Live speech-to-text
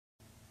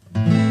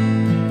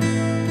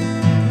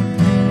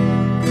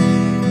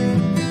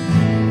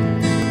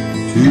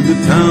To the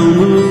town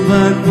of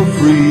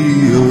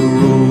Aquafria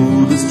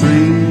rode a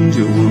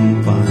stranger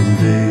one fine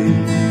day.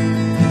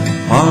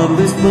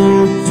 Hardly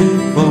spoke to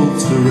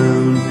folks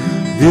around,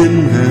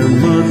 didn't have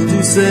much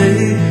to say.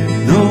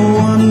 No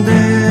one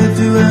dared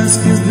to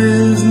ask his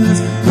business,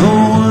 no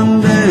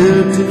one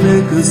dared to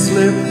make a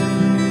slip.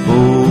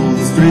 For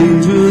the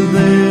stranger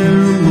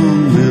there among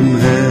them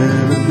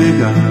had a big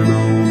iron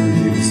on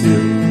his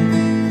hip,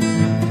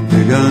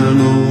 big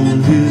iron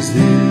on his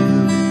hip.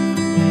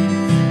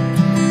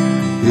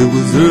 It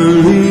was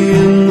early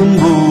in the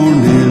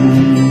morning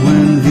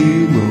when he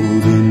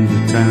rode into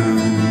town.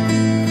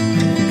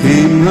 He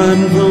came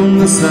riding from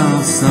the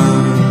south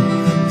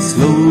side,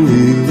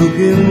 slowly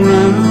looking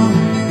round.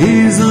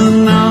 He's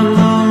an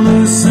outlaw,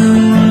 loose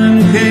and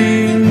running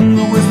cane,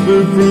 a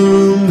whisper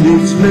from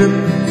each lip.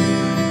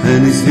 And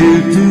he's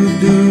here to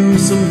do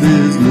some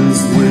business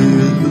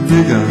with the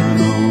big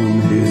iron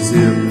on his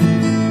hip,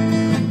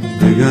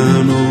 big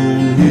iron on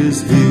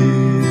his hip.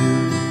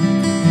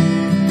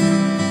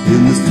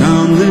 In this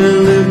town there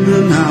lived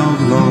an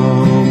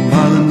outlaw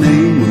by the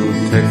name of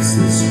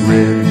Texas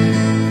Red.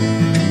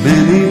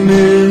 Many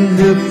men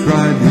have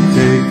tried to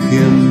take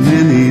him,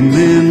 many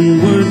men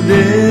were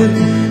dead.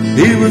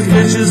 He was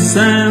vicious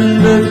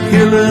and a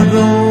killer,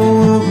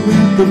 though, a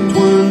group of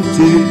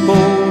 24.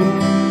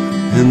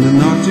 And the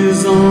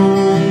notches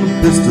on the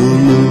pistol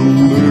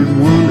numbered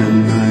 1 and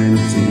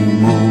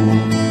 19 more,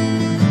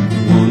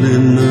 1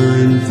 and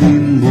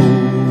 19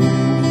 more.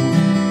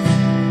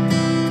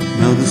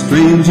 Now the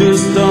stranger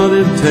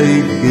started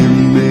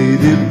taking,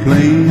 made it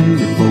plain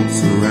to folks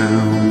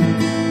around.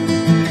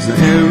 The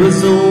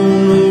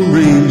Arizona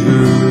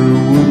Ranger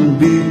wouldn't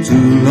be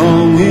too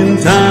long in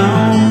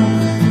town.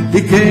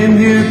 He came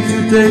here to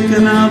take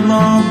an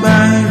outlaw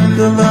back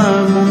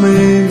alive or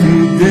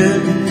maybe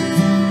dead.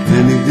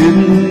 And he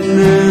didn't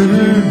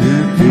matter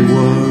if he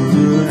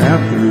was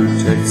after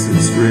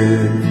Texas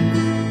Red,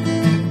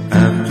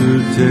 after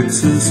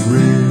Texas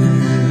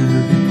Red.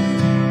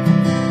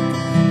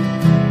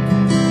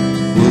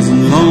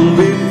 Wasn't long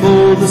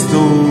before the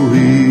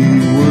story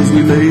was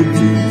relayed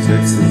to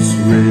Texas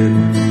Red.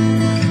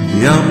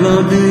 The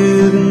outlaw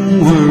didn't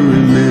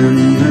worry, men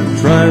that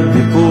tried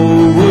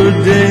before were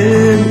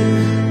dead.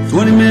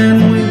 20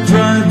 men we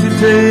tried to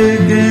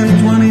take and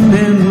 20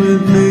 men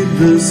we'd made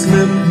the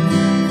slip.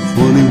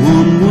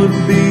 21 would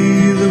be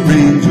the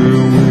Ranger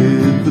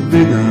with the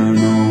big iron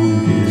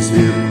on his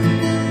hip,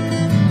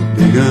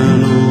 big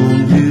iron on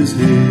his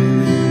hip.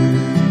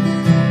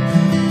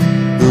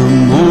 The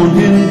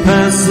morning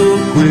passed so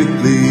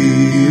quickly,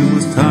 it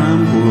was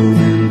time for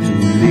them to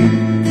meet.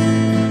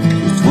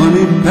 It was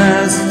 20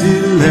 past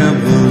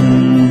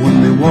 11 when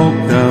they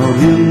walked out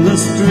in the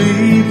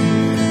street.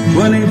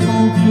 20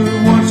 folk were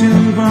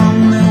watching from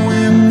their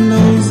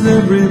windows,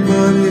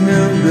 everybody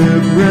held their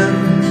breath.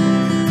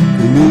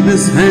 They knew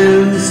this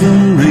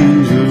handsome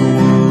Ranger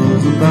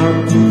was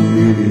about to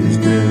meet his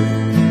death,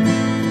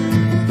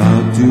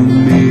 about to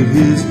meet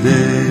his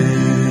death.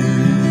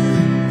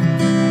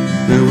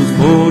 There was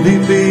 40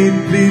 feet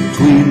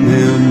between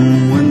them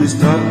when they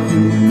stopped to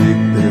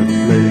make their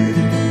play.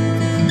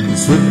 The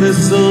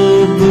swiftness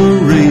of the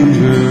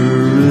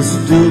Ranger is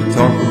still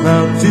talked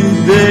about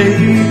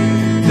today.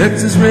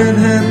 Texas Red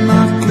had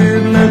not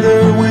cleared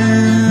leather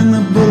when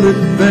a bullet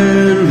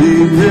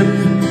barely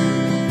ripped.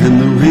 And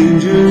the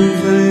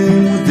Ranger's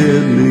aim was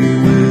deadly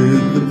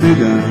with the big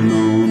iron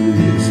on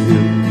his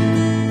hip,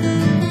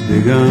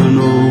 big iron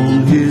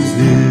on his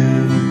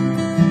hip.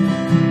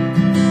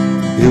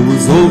 It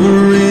was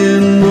over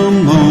in a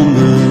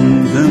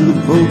moment and the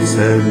folks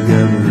had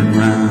gathered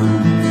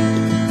round.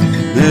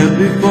 There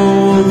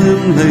before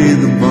them lay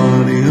the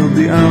body of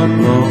the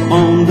outlaw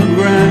on the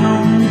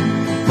ground.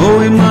 Oh,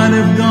 he might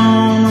have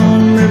gone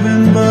on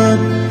living, but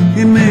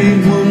he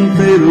made one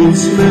fatal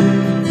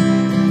slip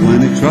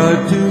when he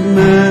tried to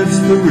match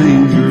the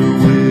Ranger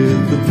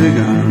with the big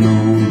iron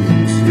on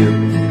his hip,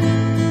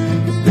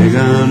 big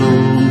iron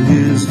on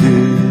his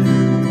hip.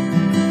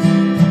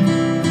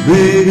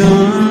 Big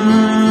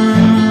iron,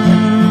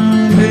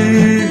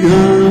 big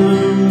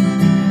iron.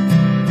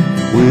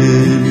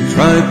 When he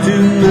tried to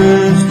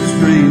match the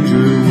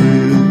stranger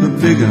with the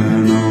big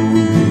iron on